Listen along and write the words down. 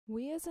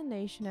We as a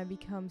nation have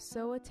become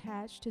so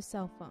attached to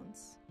cell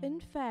phones. In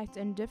fact,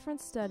 in different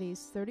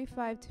studies,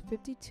 35 to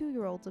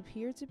 52-year-olds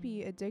appear to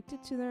be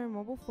addicted to their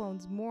mobile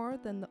phones more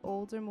than the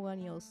older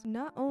millennials.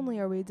 Not only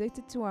are we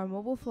addicted to our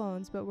mobile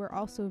phones, but we're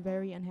also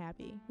very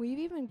unhappy. We've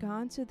even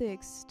gone to the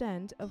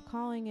extent of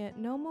calling it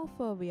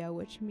nomophobia,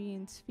 which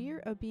means fear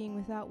of being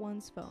without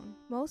one's phone.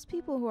 Most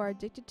people who are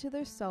addicted to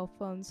their cell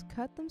phones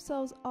cut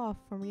themselves off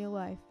from real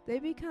life. They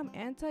become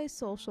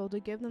antisocial to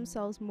give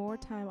themselves more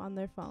time on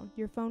their phone.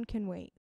 Your phone can wait.